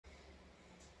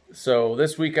So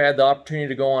this week I had the opportunity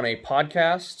to go on a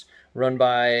podcast run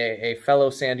by a fellow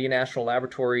Sandia National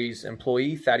Laboratories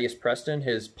employee, Thaddeus Preston.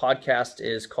 His podcast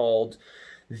is called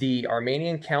the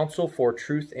Armenian Council for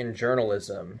Truth in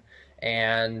Journalism.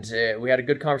 And we had a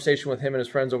good conversation with him and his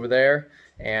friends over there.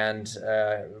 And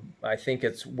I think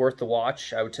it's worth the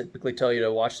watch. I would typically tell you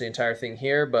to watch the entire thing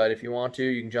here, but if you want to,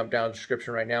 you can jump down to the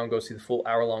description right now and go see the full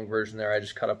hour-long version there. I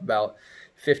just cut up about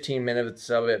 15 minutes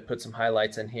of it, put some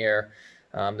highlights in here.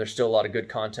 There's still a lot of good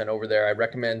content over there. I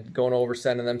recommend going over,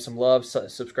 sending them some love,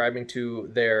 subscribing to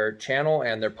their channel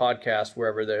and their podcast,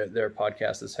 wherever their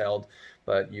podcast is held.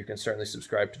 But you can certainly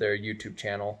subscribe to their YouTube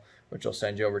channel, which I'll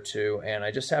send you over to. And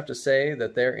I just have to say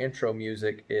that their intro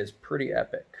music is pretty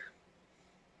epic.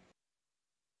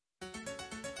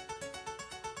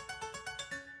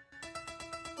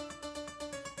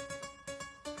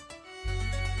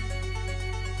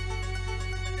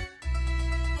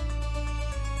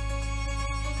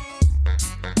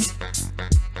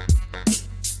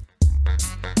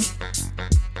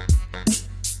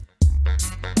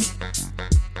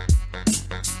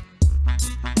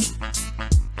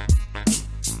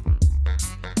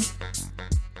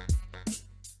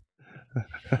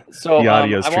 So I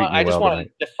just want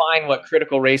to define what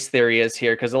critical race theory is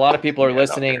here, because a lot of people are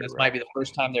listening, and this might be the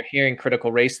first time they're hearing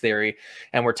critical race theory,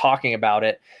 and we're talking about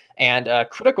it. And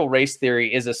critical race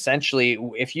theory is essentially,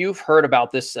 if you've heard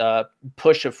about this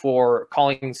push for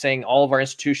saying all of our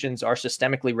institutions are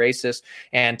systemically racist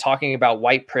and talking about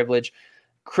white privilege,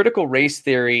 critical race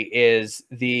theory is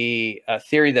the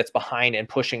theory that's behind and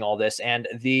pushing all this. And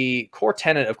the core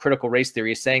tenet of critical race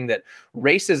theory is saying that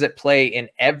race is at play in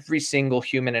every single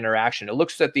human interaction. It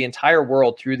looks at the entire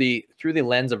world through the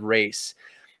lens of race.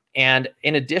 And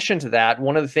in addition to that,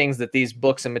 one of the things that these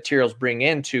books and materials bring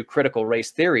into critical race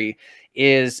theory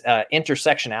is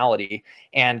intersectionality.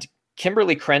 And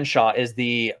Kimberly Crenshaw is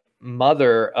the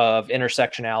mother of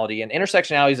intersectionality, and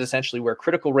intersectionality is essentially where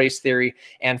critical race theory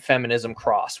and feminism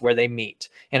cross, where they meet,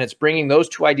 and it's bringing those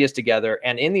two ideas together.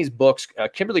 And in these books,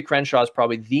 Kimberly Crenshaw is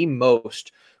probably the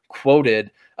most quoted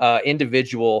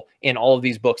individual in all of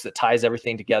these books that ties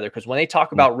everything together, because when they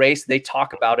talk about race, they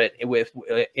talk about it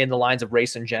in the lines of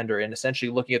race and gender, and essentially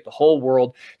looking at the whole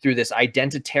world through this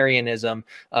identitarianism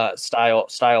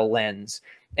style lens.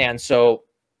 And so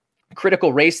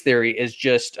critical race theory is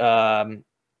just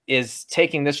is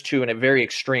taking this to a very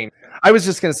extreme. I was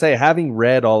just going to say, having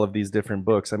read all of these different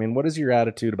books, I mean, what is your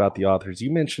attitude about the authors? You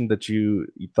mentioned that you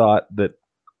thought that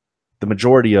the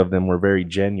majority of them were very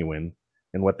genuine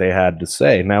in what they had to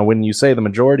say. Now, when you say the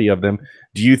majority of them,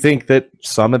 do you think that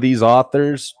some of these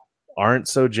authors aren't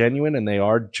so genuine and they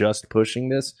are just pushing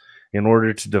this in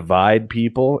order to divide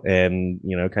people and,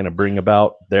 you know, kind of bring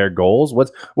about their goals?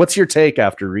 What's your take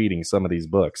after reading some of these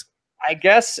books? I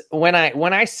guess when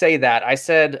I say that, I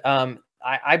said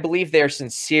I believe they're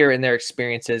sincere in their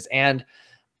experiences, and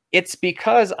it's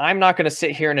because I'm not going to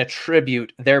sit here and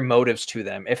attribute their motives to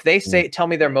them. If they tell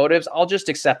me their motives, I'll just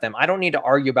accept them. I don't need to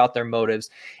argue about their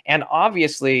motives. And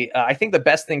obviously, I think the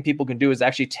best thing people can do is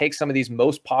actually take some of these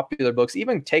most popular books,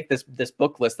 even take this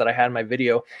book list that I had in my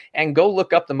video, and go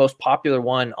look up the most popular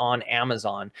one on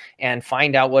Amazon and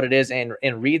find out what it is and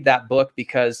read that book,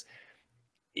 because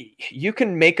you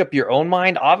can make up your own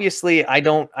mind. Obviously, I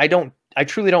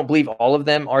truly don't believe all of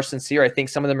them are sincere. I think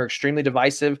some of them are extremely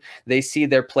divisive. They see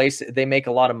their place. They make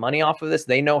a lot of money off of this.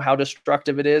 They know how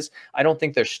destructive it is. I don't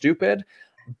think they're stupid,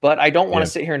 but I don't want to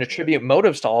sit here and attribute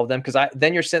motives to all of them, because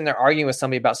then you're sitting there arguing with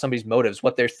somebody about somebody's motives,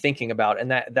 what they're thinking about,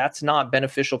 and that's not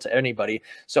beneficial to anybody.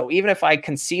 So even if I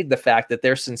concede the fact that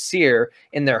they're sincere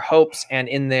in their hopes and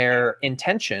in their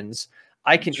intentions,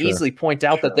 I can easily point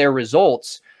out that their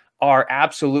results are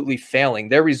absolutely failing.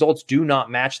 Their results do not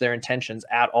match their intentions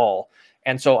at all.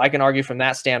 And so I can argue from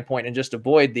that standpoint and just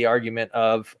avoid the argument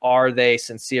of, are they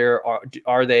sincere? Or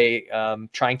are they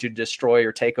trying to destroy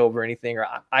or take over anything? Or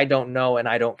I don't know, and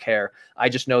I don't care. I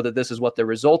just know that this is what the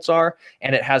results are,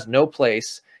 and it has no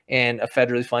place in a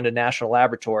federally funded national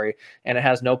laboratory, and it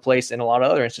has no place in a lot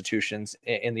of other institutions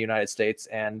in the United States.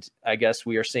 And I guess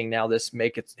we are seeing now this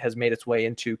has made its way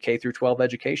into K through 12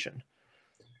 education.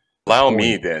 Allow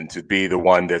me then to be the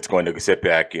one that's going to sit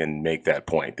back and make that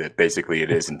point, that basically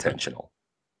it is intentional.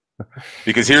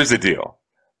 Because here's the deal.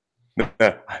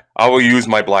 I will use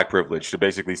my Black privilege to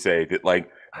basically say that,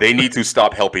 like, they need to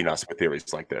stop helping us with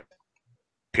theories like this.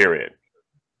 Period.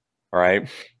 All right.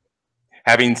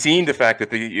 Having seen the fact that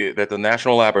the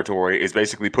national laboratory is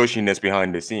basically pushing this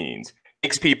behind the scenes,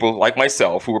 makes people like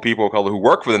myself, who are people of color who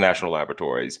work for the national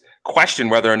laboratories, question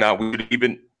whether or not we would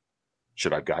even,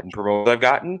 should I've gotten promoted? I've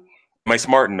gotten. Am I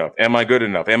smart enough? Am I good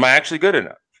enough? Am I actually good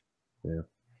enough? Yeah.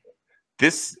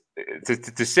 This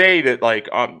to say that like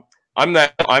I'm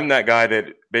that guy that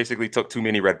basically took too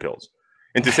many red pills,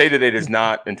 and to say that it is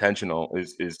not intentional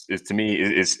is to me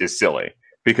is silly,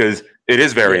 because it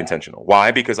is very intentional.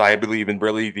 Why? Because I believe in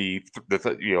really the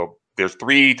you know, there's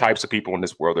three types of people in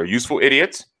this world. They're useful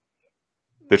idiots,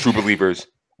 the true believers,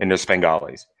 and there's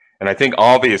Svengalis. And I think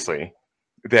obviously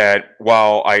that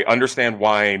while I understand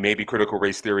why maybe critical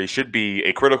race theory should be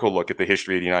a critical look at the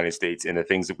history of the United States and the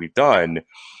things that we've done,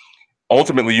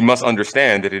 ultimately you must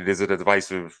understand that it is a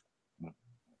divisive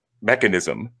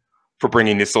mechanism for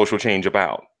bringing this social change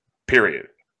about, period.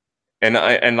 And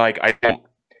I don't,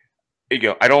 you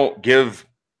know, I don't give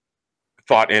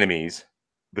thought enemies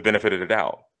the benefit of the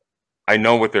doubt. I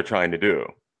know what they're trying to do.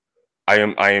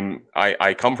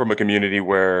 I come from a community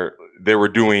where they were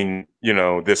doing, you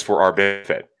know, this for our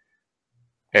benefit.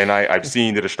 And I've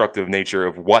seen the destructive nature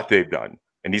of what they've done.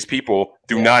 And these people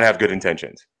do not have good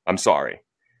intentions. I'm sorry.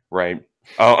 Right.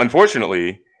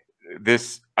 Unfortunately,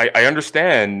 I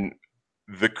understand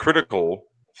the critical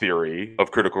theory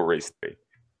of critical race theory.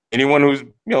 Anyone who's,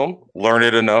 you know,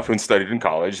 learned enough and studied in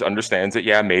college understands that,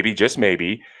 yeah, maybe, just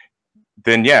maybe,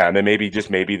 then maybe, just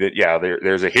maybe that,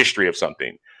 there's a history of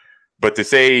something. But to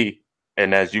say,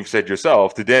 and as you've said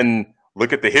yourself, to then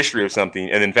look at the history of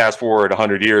something and then fast forward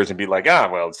 100 years and be like,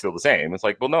 well, it's still the same. It's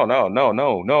like, well,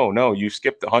 no. You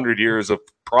skipped 100 years of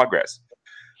progress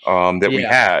that we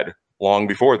had long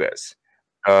before this.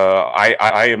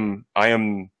 I am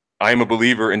a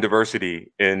believer in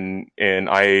diversity, and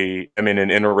I am in an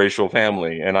interracial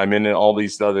family, and I'm in all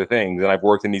these other things, and I've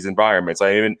worked in these environments.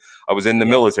 I was in the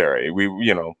military.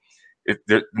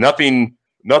 Nothing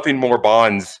more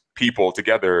bonds people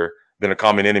together than a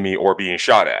common enemy or being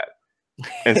shot at.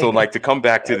 And so, like, to come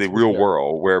back to the real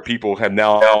world where people have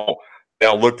now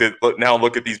look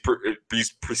at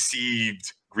these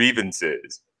perceived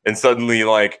grievances, and suddenly,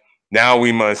 like, now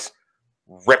we must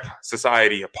rip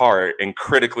society apart and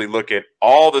critically look at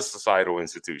all the societal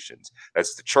institutions.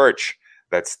 That's the church.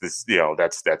 That's this,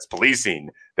 that's policing.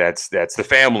 That's the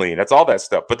family. That's all that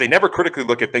stuff. But they never critically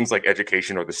look at things like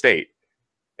education or the state.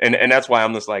 And that's why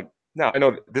I'm just like, no, I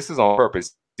know this is on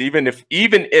purpose. Even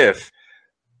if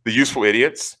the useful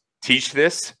idiots teach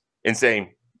this and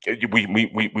saying we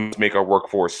make our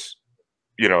workforce,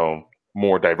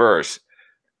 more diverse,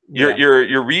 you're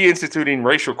reinstituting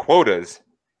racial quotas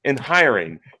in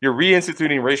hiring. You're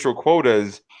reinstituting racial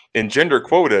quotas and gender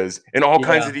quotas and all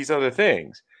kinds of these other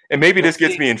things. And maybe this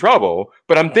gets me in trouble,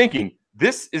 but I'm thinking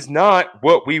this is not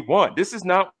what we want. This is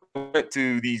not what we went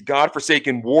to these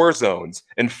godforsaken war zones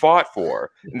and fought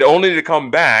for, and only to come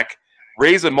back,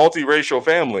 raise a multiracial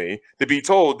family, to be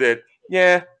told that,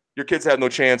 your kids have no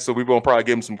chance, so we won't probably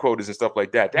give them some quotas and stuff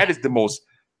like that. That is the most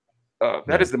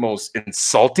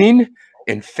insulting,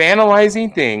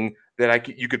 infantilizing thing that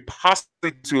you could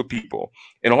possibly do to people.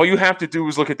 And all you have to do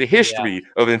is look at the history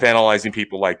of infantilizing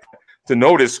people like that to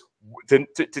notice,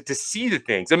 to see the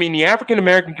things. I mean, the African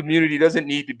American community doesn't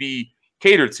need to be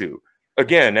catered to.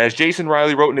 Again, as Jason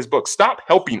Riley wrote in his book, stop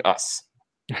helping us,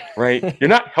 right? You're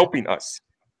not helping us.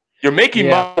 You're making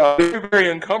my life very,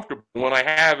 very uncomfortable when I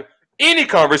have any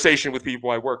conversation with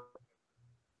people I work with.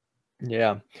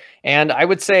 Yeah. And I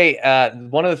would say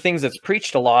one of the things that's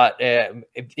preached a lot,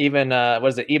 even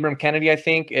was it Ibram Kennedy, I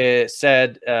think,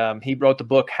 said, he wrote the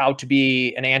book, How to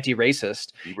Be an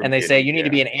Anti-Racist. And they say you need to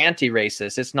be an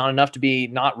anti-racist. It's not enough to be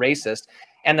not racist.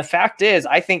 And the fact is,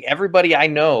 I think everybody I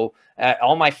know,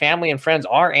 all my family and friends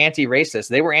are anti-racist.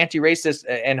 They were anti-racist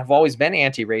and have always been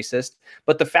anti-racist.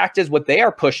 But the fact is, what they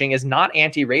are pushing is not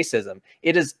anti-racism.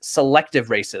 It is selective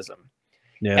racism.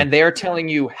 Yeah. And they are telling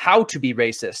you how to be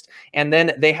racist. And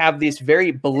then they have this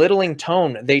very belittling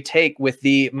tone they take with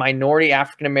the minority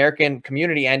African-American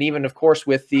community. And even, of course,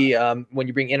 with the when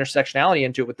you bring intersectionality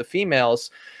into it with the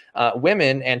females,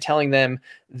 women, and telling them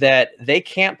that they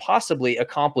can't possibly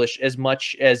accomplish as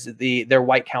much as their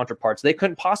white counterparts. They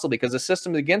couldn't possibly, because the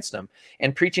system's against them,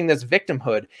 and preaching this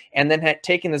victimhood, and then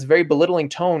taking this very belittling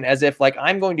tone as if, like,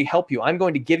 I'm going to help you. I'm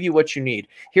going to give you what you need.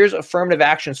 Here's affirmative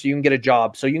action so you can get a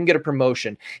job, so you can get a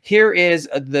promotion. Here is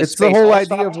it's the whole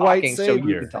idea of white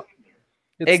savior. So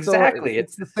exactly.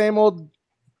 It's the same old.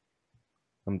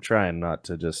 I'm trying not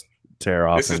to just tear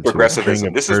off. This is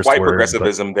progressivism. This is white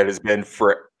progressivism that has been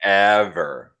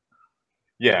forever.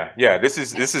 Yeah. This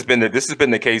has been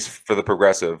the case for the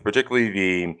progressive, particularly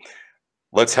the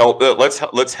let's help the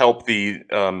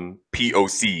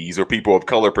POCs, or people of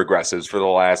color progressives, for the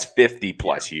last 50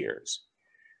 plus years.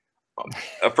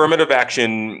 Affirmative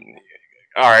action,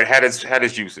 all right, had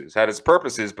its uses, had its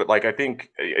purposes, but like I think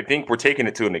we're taking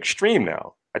it to an extreme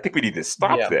now. I think we need to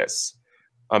stop this.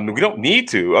 We don't need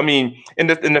to. I mean, and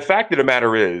the fact of the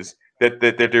matter is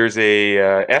that there's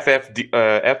a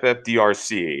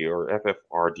FFDRC or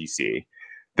FFRDC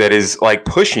that is like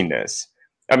pushing this.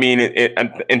 I mean,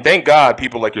 and thank God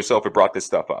people like yourself have brought this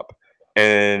stuff up.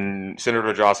 And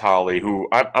Senator Josh Hawley, who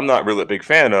I'm not really a big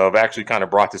fan of, actually kind of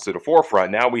brought this to the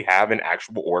forefront. Now we have an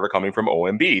actual order coming from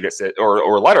OMB that said, or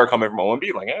a letter coming from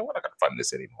OMB like, hey, we're not going to fund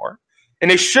this anymore.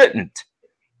 And they shouldn't,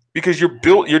 because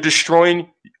you're destroying,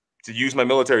 to use my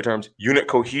military terms, unit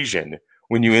cohesion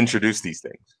when you introduce these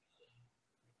things.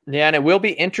 Yeah, and it will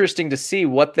be interesting to see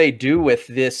what they do with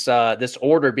this this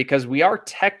order, because we are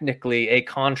technically a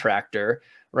contractor,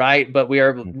 right? But we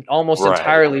are almost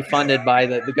entirely funded by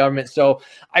the government. So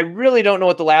I really don't know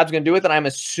what the lab's going to do with it. I'm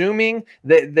assuming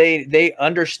that they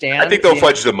understand. I think they'll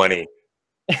fudge the money.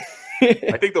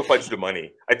 I think they'll fudge the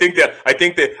money. I think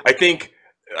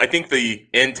the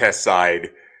end test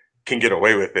side can get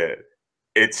away with it.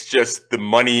 It's just the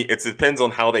money. It depends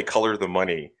on how they color the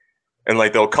money. And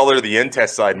like they'll color the end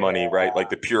test side money, right?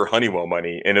 Like the pure Honeywell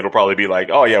money. And it'll probably be like,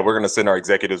 oh yeah, we're going to send our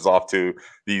executives off to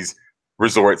these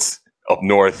resorts up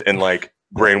north and like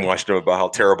brainwash them about how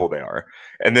terrible they are.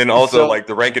 And then also like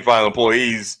the rank and file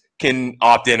employees can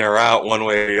opt in or out one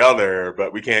way or the other,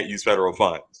 but we can't use federal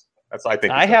funds. That's, I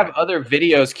think. I have other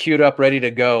videos queued up ready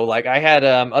to go. Like I had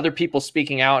other people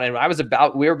speaking out, and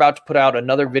we were about to put out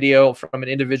another video from an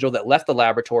individual that left the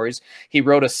laboratories. He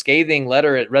wrote a scathing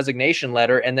letter, resignation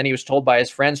letter, and then he was told by his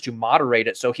friends to moderate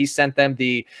it. So he sent them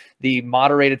the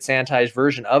moderated, sanitized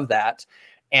version of that.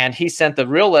 And he sent the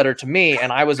real letter to me, and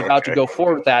I was about to go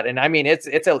forward with that. And I mean, I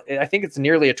think it's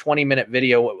nearly a 20-minute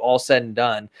video, all said and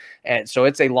done. And so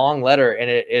it's a long letter, and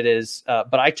it is.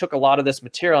 But I took a lot of this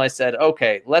material. And I said,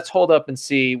 okay, let's hold up and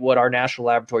see what our national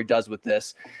laboratory does with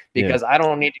this, because I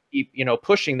don't need to keep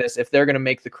pushing this if they're going to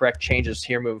make the correct changes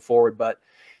here moving forward. But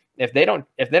if they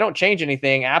don't change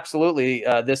anything, absolutely,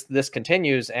 this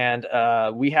continues, and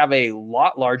we have a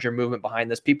lot larger movement behind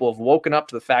this. People have woken up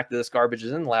to the fact that this garbage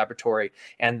is in the laboratory,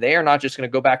 and they are not just going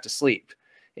to go back to sleep.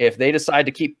 If they decide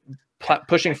to keep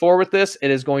pushing forward with this, it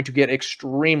is going to get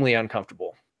extremely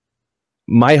uncomfortable.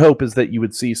 My hope is that you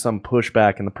would see some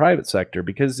pushback in the private sector,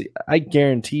 because I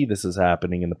guarantee this is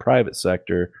happening in the private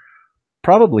sector,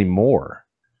 probably more.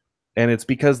 And it's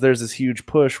because there's this huge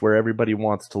push where everybody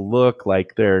wants to look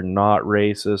like they're not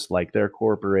racist, like their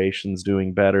corporation's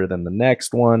doing better than the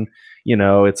next one.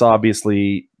 It's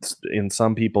obviously, in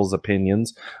some people's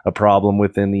opinions, a problem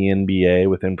within the NBA,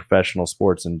 within professional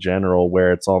sports in general,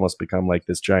 where it's almost become like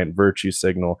this giant virtue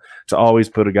signal to always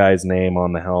put a guy's name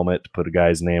on the helmet, to put a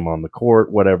guy's name on the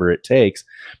court, whatever it takes.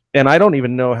 And I don't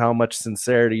even know how much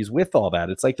sincerity is with all that.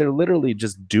 It's like they're literally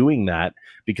just doing that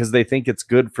because they think it's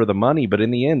good for the money. But in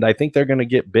the end, I think they're going to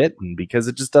get bitten, because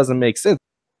it just doesn't make sense.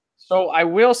 So I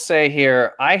will say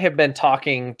here, I have been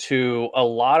talking to a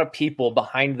lot of people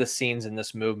behind the scenes in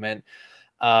this movement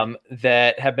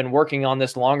that have been working on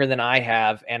this longer than I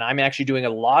have. And I'm actually doing a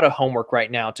lot of homework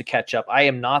right now to catch up. I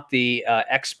am not the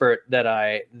expert that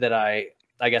I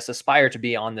guess aspire to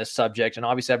be on this subject. And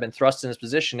obviously I've been thrust in this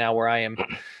position now where I am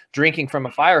drinking from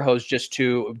a fire hose just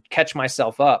to catch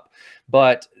myself up.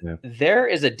 But there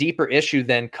is a deeper issue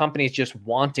than companies just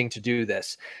wanting to do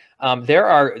this. There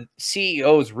are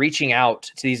CEOs reaching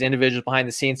out to these individuals behind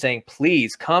the scenes saying,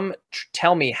 please come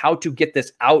tell me how to get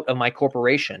this out of my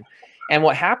corporation. And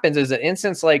what happens is an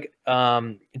instance like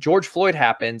George Floyd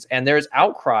happens, and there's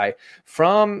outcry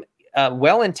from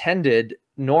well-intended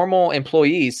normal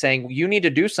employees saying, you need to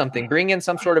do something, bring in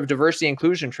some sort of diversity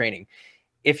inclusion training.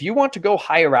 If you want to go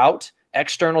hire out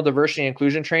external diversity and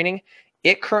inclusion training,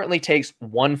 it currently takes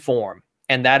one form,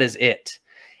 and that is it.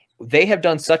 They have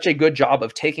done such a good job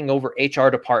of taking over HR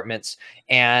departments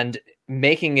and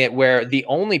making it where the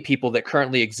only people that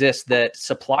currently exist that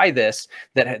supply this,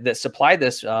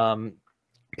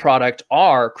 product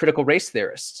are critical race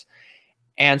theorists.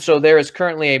 And so there is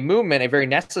currently a movement, a very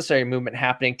necessary movement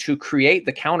happening to create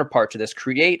the counterpart to this,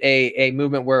 create a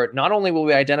movement where not only will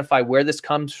we identify where this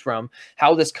comes from,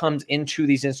 how this comes into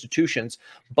these institutions,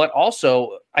 but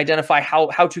also identify how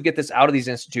to get this out of these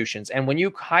institutions. And when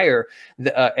you hire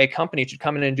a company to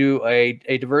come in and do a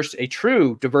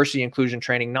true diversity inclusion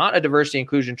training, not a diversity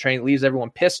inclusion training that leaves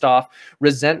everyone pissed off,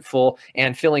 resentful,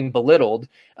 and feeling belittled,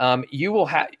 you will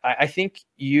have, I think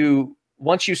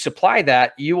once you supply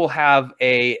that, you will have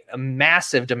a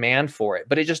massive demand for it,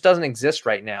 but it just doesn't exist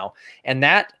right now. And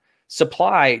that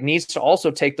supply needs to also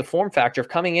take the form factor of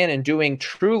coming in and doing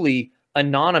truly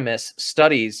anonymous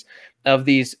studies of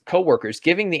these coworkers,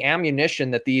 giving the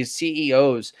ammunition that these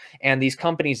CEOs and these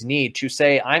companies need to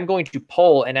say, I'm going to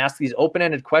poll and ask these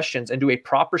open-ended questions and do a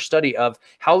proper study of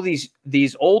how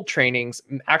these old trainings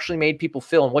actually made people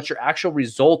feel and what your actual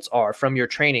results are from your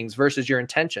trainings versus your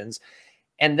intentions.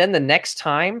 And then the next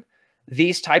time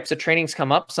these types of trainings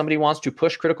come up, somebody wants to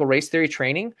push critical race theory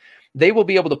training, they will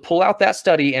be able to pull out that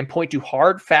study and point to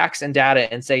hard facts and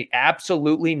data and say,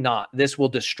 absolutely not. This will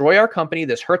destroy our company.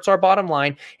 This hurts our bottom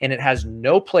line, and it has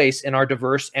no place in our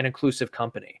diverse and inclusive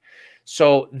company.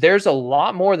 So there's a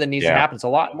lot more that needs to happen. It's a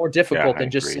lot more difficult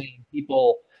than just saying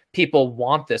people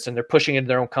want this and they're pushing it into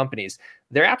their own companies.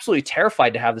 They're absolutely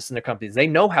terrified to have this in their companies. They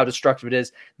know how destructive it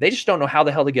is. They just don't know how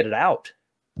the hell to get it out.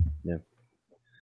 Yeah.